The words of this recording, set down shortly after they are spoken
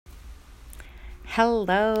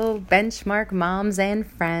Hello, Benchmark moms and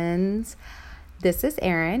friends. This is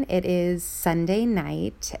Erin. It is Sunday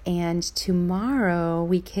night, and tomorrow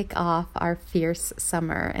we kick off our Fierce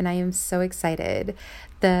Summer, and I am so excited.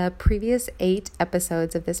 The previous 8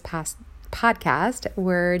 episodes of this past podcast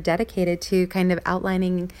were dedicated to kind of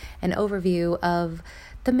outlining an overview of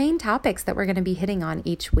the main topics that we're going to be hitting on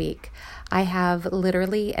each week. I have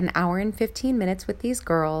literally an hour and 15 minutes with these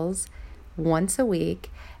girls once a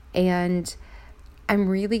week, and I'm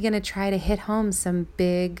really going to try to hit home some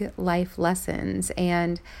big life lessons.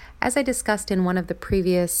 And as I discussed in one of the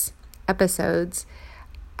previous episodes,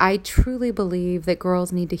 I truly believe that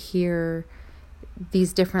girls need to hear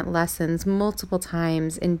these different lessons multiple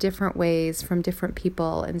times in different ways from different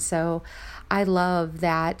people. And so I love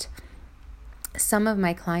that some of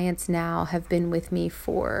my clients now have been with me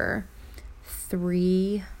for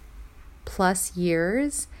 3+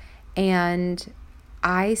 years, and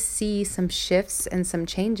I see some shifts and some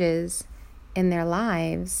changes in their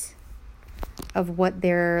lives of what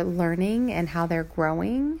they're learning and how they're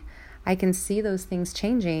growing. I can see those things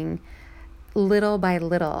changing little by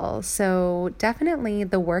little. So definitely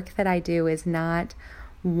the work that I do is not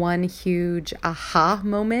one huge aha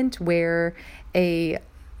moment where a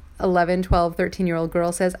 11, 12, 13-year-old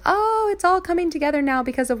girl says, oh, it's all coming together now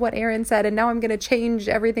because of what Erin said, and now I'm going to change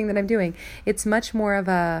everything that I'm doing. It's much more of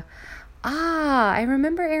a, I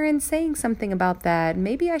remember Erin saying something about that.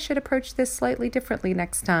 Maybe I should approach this slightly differently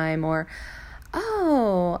next time. Or,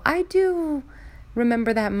 I do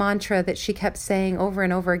remember that mantra that she kept saying over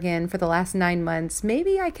and over again for the last 9 months.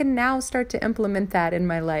 Maybe I can now start to implement that in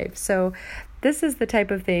my life. So this is the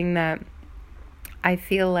type of thing that I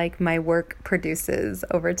feel like my work produces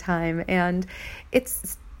over time. And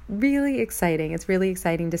it's really exciting. It's really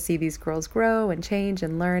exciting to see these girls grow and change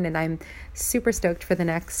and learn, and I'm super stoked for the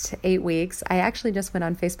next 8 weeks. I actually just went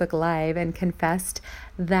on Facebook Live and confessed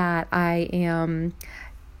that I am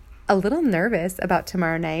a little nervous about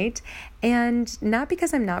tomorrow night, and not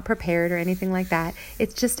because I'm not prepared or anything like that.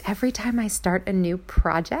 It's just every time I start a new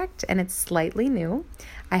project, and it's slightly new,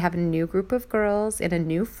 I have a new group of girls in a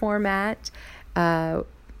new format, and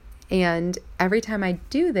every time I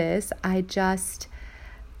do this,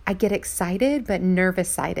 I get excited but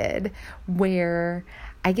nervous-sided, where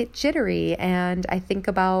I get jittery and I think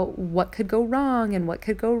about what could go wrong and what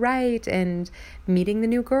could go right and meeting the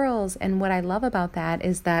new girls. And what I love about that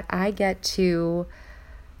is that I get to,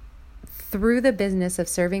 through the business of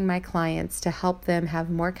serving my clients, to help them have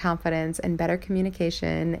more confidence and better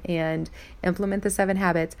communication and implement the 7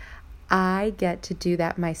 habits. I get to do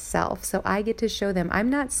that myself. So I get to show them I'm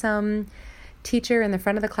not some teacher in the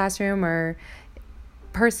front of the classroom or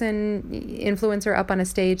influencer up on a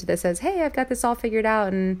stage that says, hey, I've got this all figured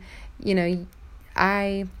out, and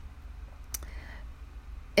I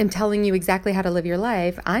am telling you exactly how to live your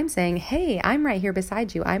life. I'm saying, hey, I'm right here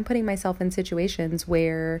beside you. I'm putting myself in situations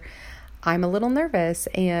where I'm a little nervous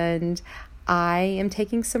and I am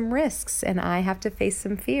taking some risks and I have to face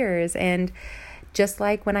some fears. And just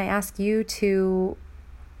like when I ask you to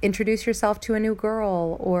introduce yourself to a new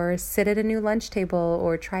girl, or sit at a new lunch table,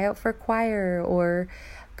 or try out for choir, or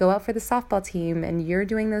go out for the softball team, and you're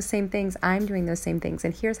doing those same things, I'm doing those same things,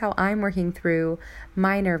 and here's how I'm working through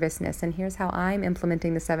my nervousness, and here's how I'm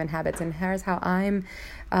implementing the 7 habits, and here's how I'm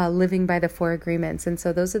living by the 4 agreements. And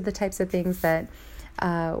so those are the types of things that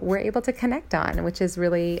we're able to connect on, which is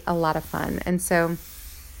really a lot of fun. And so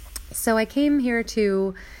I came here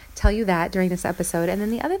to tell you that during this episode. And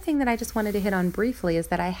then the other thing that I just wanted to hit on briefly is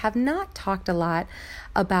that I have not talked a lot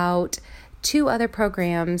about 2 other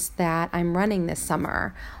programs that I'm running this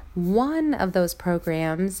summer. One of those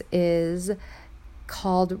programs is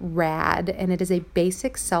called RAD, and it is a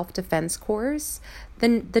basic self-defense course.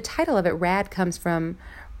 Then the title of it, RAD, comes from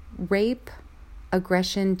Rape,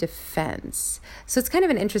 Aggression, Defense. So it's kind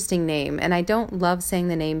of an interesting name, and I don't love saying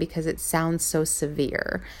the name because it sounds so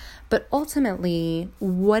severe. But ultimately,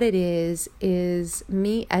 what it is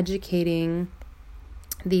me educating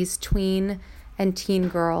these tween and teen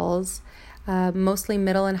girls, mostly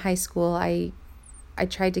middle and high school. I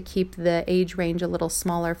tried to keep the age range a little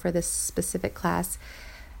smaller for this specific class,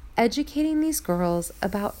 educating these girls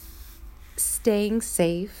about staying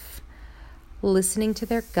safe, listening to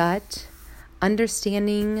their gut,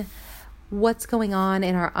 understanding what's going on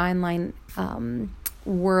in our online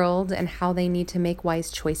world and how they need to make wise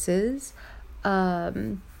choices,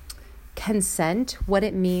 consent, what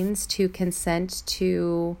it means to consent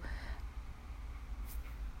to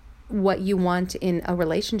what you want in a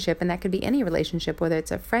relationship, and that could be any relationship, whether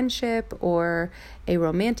it's a friendship or a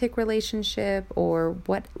romantic relationship or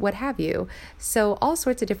what have you. So all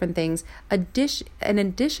sorts of different things. In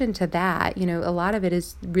addition to that, a lot of it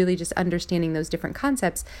is really just understanding those different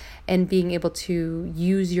concepts and being able to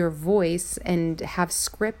use your voice and have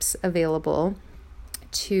scripts available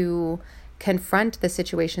to confront the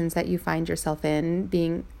situations that you find yourself in,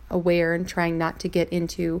 being aware and trying not to get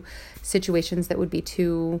into situations that would be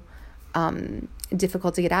too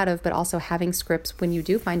difficult to get out of, but also having scripts when you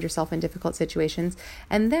do find yourself in difficult situations.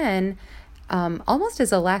 And then almost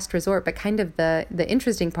as a last resort, but kind of the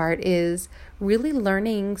interesting part is really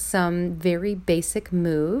learning some very basic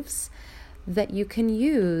moves that you can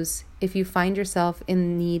use if you find yourself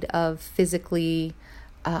in need of physically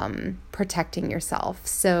protecting yourself.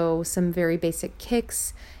 So some very basic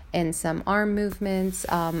kicks and some arm movements,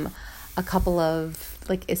 a couple of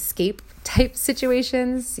like escape type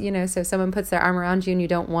situations, so if someone puts their arm around you and you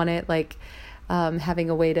don't want it, like having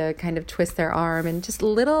a way to kind of twist their arm, and just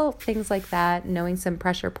little things like that, knowing some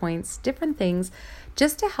pressure points, different things,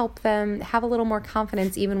 just to help them have a little more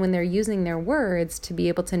confidence even when they're using their words, to be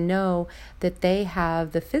able to know that they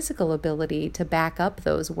have the physical ability to back up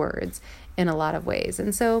those words in a lot of ways.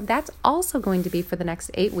 And so that's also going to be for the next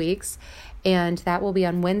 8 weeks, and that will be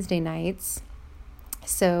on Wednesday nights.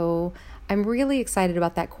 So I'm really excited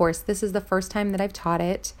about that course. This is the first time that I've taught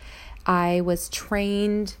it. I was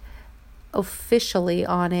trained officially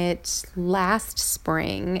on it last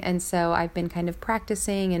spring, and so I've been kind of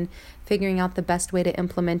practicing and figuring out the best way to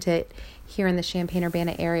implement it here in the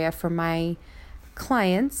Champaign-Urbana area for my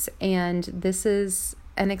clients. And this is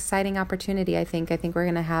an exciting opportunity. I think we're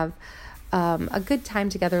going to have a good time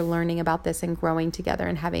together learning about this and growing together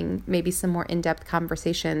and having maybe some more in-depth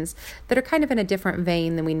conversations that are kind of in a different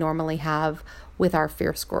vein than we normally have with our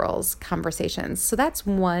Fierce Girls conversations. So that's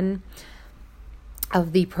one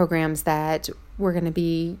of the programs that we're going to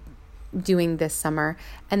be doing this summer.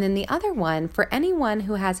 And then the other one, for anyone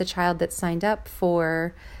who has a child that's signed up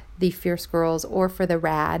for the Fierce Girls or for the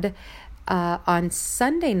RAD, on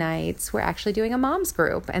Sunday nights, we're actually doing a mom's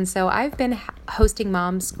group. And so I've been hosting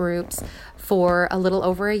mom's groups for a little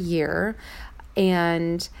over a year.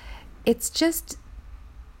 And it's just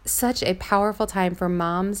such a powerful time for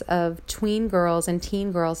moms of tween girls and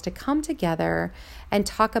teen girls to come together and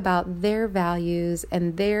talk about their values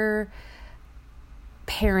and their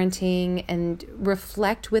parenting and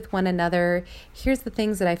reflect with one another. Here's the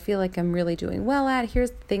things that I feel like I'm really doing well at.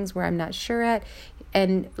 Here's the things where I'm not sure at.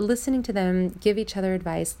 And listening to them give each other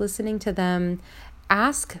advice, listening to them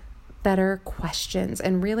ask better questions.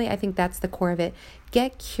 And really, I think that's the core of it.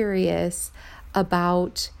 Get curious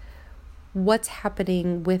about what's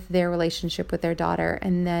happening with their relationship with their daughter,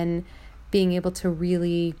 and then being able to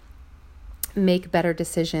really make better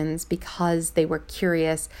decisions because they were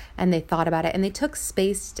curious and they thought about it, and they took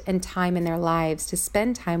space and time in their lives to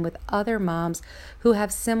spend time with other moms who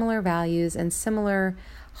have similar values and similar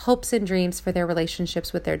hopes and dreams for their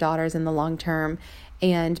relationships with their daughters in the long term,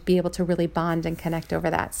 and be able to really bond and connect over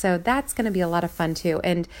that. So that's going to be a lot of fun too.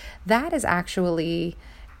 And that is actually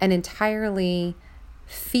an entirely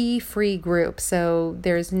fee-free group. So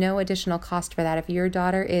there's no additional cost for that. If your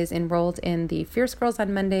daughter is enrolled in the Fierce Girls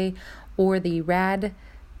on Monday or the RAD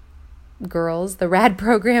Girls, the RAD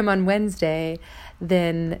program on Wednesday,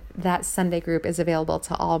 then that Sunday group is available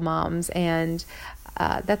to all moms. And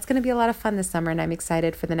that's going to be a lot of fun this summer, and I'm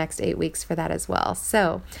excited for the next 8 weeks for that as well.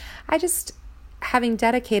 So having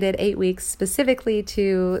dedicated 8 weeks specifically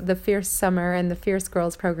to the Fierce Summer and the Fierce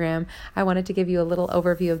Girls program, I wanted to give you a little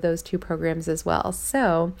overview of those two programs as well.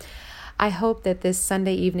 So I hope that this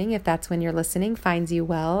Sunday evening, if that's when you're listening, finds you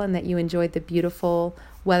well, and that you enjoyed the beautiful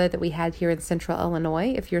weather that we had here in Central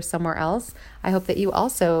Illinois. If you're somewhere else, I hope that you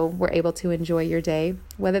also were able to enjoy your day,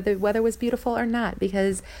 whether the weather was beautiful or not,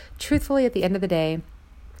 because truthfully, at the end of the day,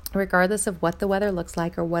 regardless of what the weather looks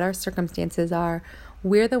like or what our circumstances are,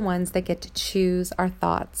 we're the ones that get to choose our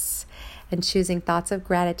thoughts, and choosing thoughts of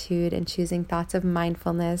gratitude, and choosing thoughts of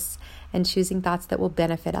mindfulness, and choosing thoughts that will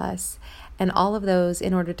benefit us. And all of those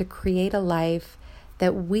in order to create a life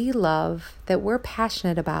that we love, that we're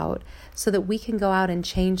passionate about, so that we can go out and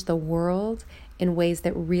change the world in ways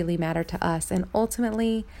that really matter to us. And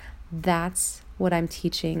ultimately, that's what I'm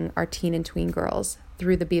teaching our teen and tween girls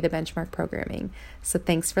through the Be the Benchmark programming. So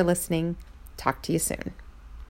thanks for listening. Talk to you soon.